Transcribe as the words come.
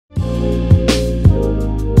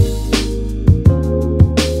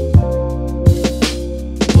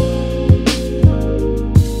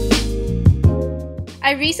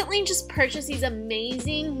recently just purchased these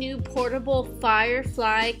amazing new portable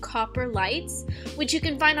Firefly copper lights, which you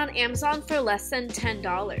can find on Amazon for less than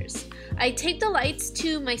 $10. I take the lights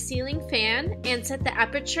to my ceiling fan and set the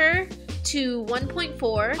aperture to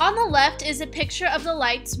 1.4. On the left is a picture of the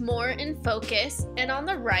lights more in focus, and on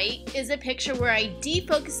the right is a picture where I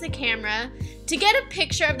defocus the camera to get a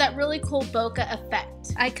picture of that really cool bokeh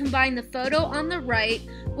effect. I combine the photo on the right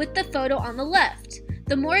with the photo on the left.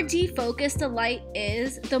 The more defocused a light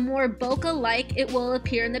is, the more bokeh-like it will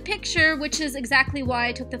appear in the picture, which is exactly why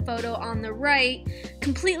I took the photo on the right,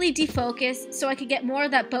 completely defocused, so I could get more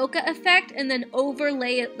of that bokeh effect and then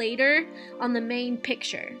overlay it later on the main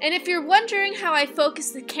picture. And if you're wondering how I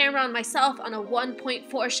focused the camera on myself on a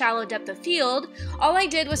 1.4 shallow depth of field, all I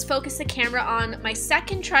did was focus the camera on my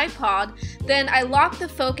second tripod, then I locked the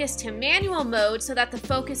focus to manual mode so that the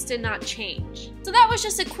focus did not change. So that was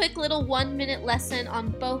just a quick little 1-minute lesson on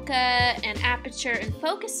bokeh and aperture and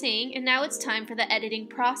focusing, and now it's time for the editing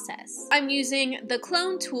process. I'm using the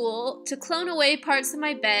clone tool to clone away parts of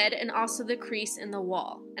my bed and also the crease in the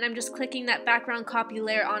wall. And I'm just clicking that background copy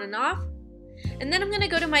layer on and off. And then I'm going to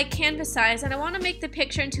go to my canvas size, and I want to make the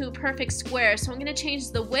picture into a perfect square, so I'm going to change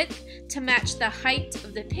the width to match the height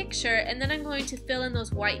of the picture, and then I'm going to fill in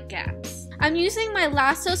those white gaps. I'm using my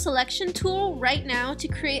lasso selection tool right now to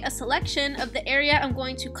create a selection of the area I'm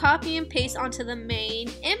going to copy and paste onto the main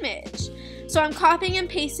image. So I'm copying and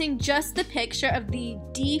pasting just the picture of the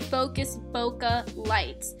defocused bokeh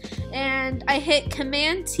lights. And I hit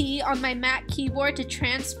Command T on my Mac keyboard to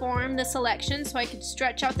transform the selection so I could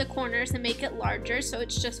stretch out the corners and make it larger so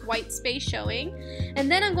it's just white space showing.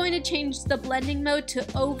 And then I'm going to change the blending mode to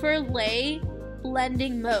overlay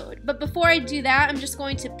blending mode. But before I do that, I'm just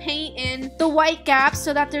going to paint in the white gaps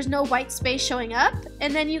so that there's no white space showing up.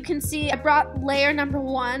 And then you can see I brought layer number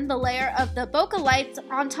 1, the layer of the bokeh lights,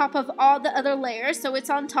 on top of all the other layers, so it's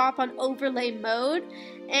on top on overlay mode.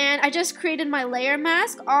 And I just created my layer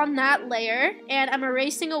mask on that layer, and I'm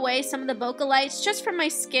erasing away some of the bokeh lights just from my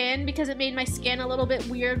skin because it made my skin a little bit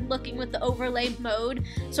weird looking with the overlay mode.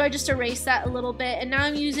 So I just erased that a little bit, and now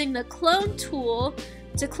I'm using the clone tool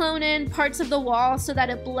to clone in parts of the wall so that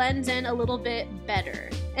it blends in a little bit better.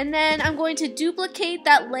 And then I'm going to duplicate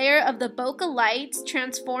that layer of the bokeh lights,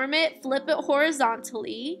 transform it, flip it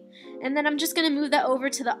horizontally, and then I'm just going to move that over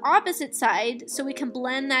to the opposite side so we can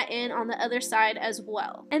blend that in on the other side as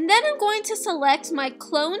well. And then I'm going to select my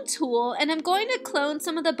clone tool, and I'm going to clone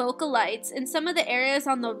some of the bokeh lights in some of the areas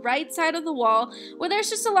on the right side of the wall where there's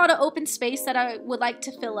just a lot of open space that I would like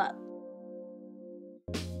to fill up.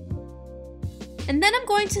 And then I'm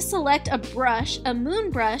going to select a brush, a moon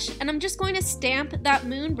brush, and I'm just going to stamp that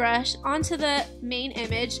moon brush onto the main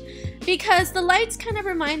image because the lights kind of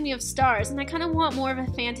remind me of stars and I kind of want more of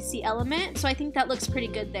a fantasy element, so I think that looks pretty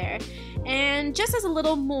good there. And just as a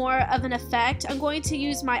little more of an effect, I'm going to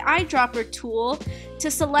use my eyedropper tool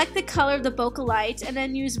to select the color of the bokeh light and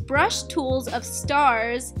then use brush tools of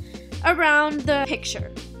stars around the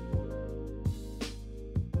picture.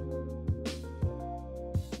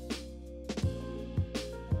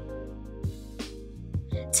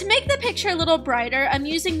 To make the picture a little brighter, I'm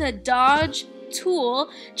using the dodge tool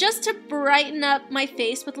just to brighten up my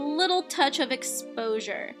face with a little touch of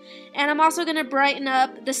exposure. And I'm also going to brighten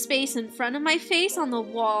up the space in front of my face on the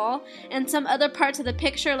wall and some other parts of the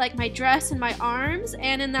picture like my dress and my arms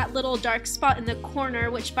and in that little dark spot in the corner,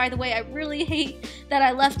 which by the way I really hate that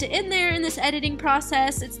I left it in there in this editing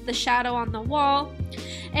process. It's the shadow on the wall.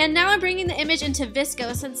 And now I'm bringing the image into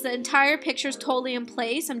Visco since the entire picture is totally in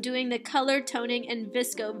place. I'm doing the color toning in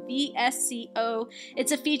Visco, VSCO.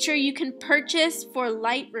 It's a feature you can purchase for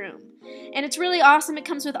Lightroom. And it's really awesome. It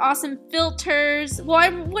comes with awesome filters. Well, I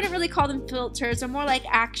wouldn't really call them filters. They're more like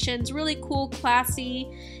actions, really cool, classy,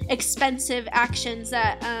 expensive actions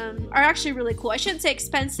that are actually really cool. I shouldn't say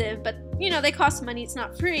expensive, but you know, they cost money. It's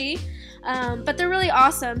not free. But they're really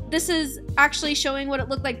awesome. This is actually showing what it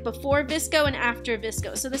looked like before Visco and after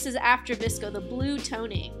Visco. So this is after Visco, the blue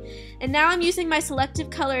toning. And now I'm using my selective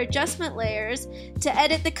color adjustment layers to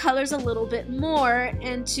edit the colors a little bit more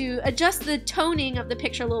and to adjust the toning of the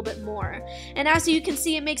picture a little bit more. And as you can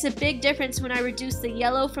see, it makes a big difference when I reduce the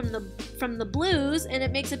yellow from the blues, and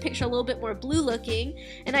it makes the picture a little bit more blue looking.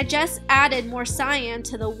 And I just added more cyan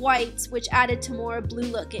to the whites, which added to more blue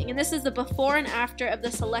looking. And this is the before and after of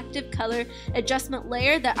the selective color adjustment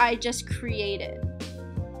layer that I just created.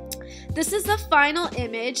 This is the final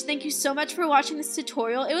image. Thank you so much for watching this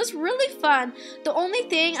tutorial. It was really fun. The only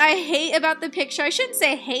thing I hate about the picture, I shouldn't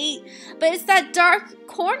say hate, but it's that dark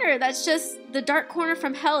corner that's just, the dark corner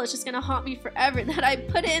from hell is just gonna haunt me forever that I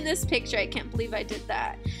put it in this picture. I can't believe I did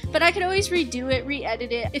that. But I could always redo it,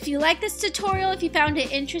 re-edit it. If you like this tutorial, if you found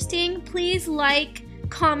it interesting, please like,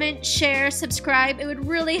 comment, share, subscribe. It would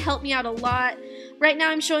really help me out a lot. Right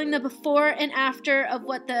now I'm showing the before and after of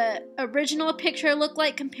what the original picture looked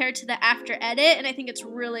like compared to the after edit, and I think it's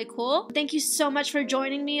really cool. Thank you so much for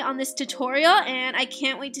joining me on this tutorial, and I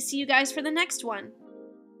can't wait to see you guys for the next one.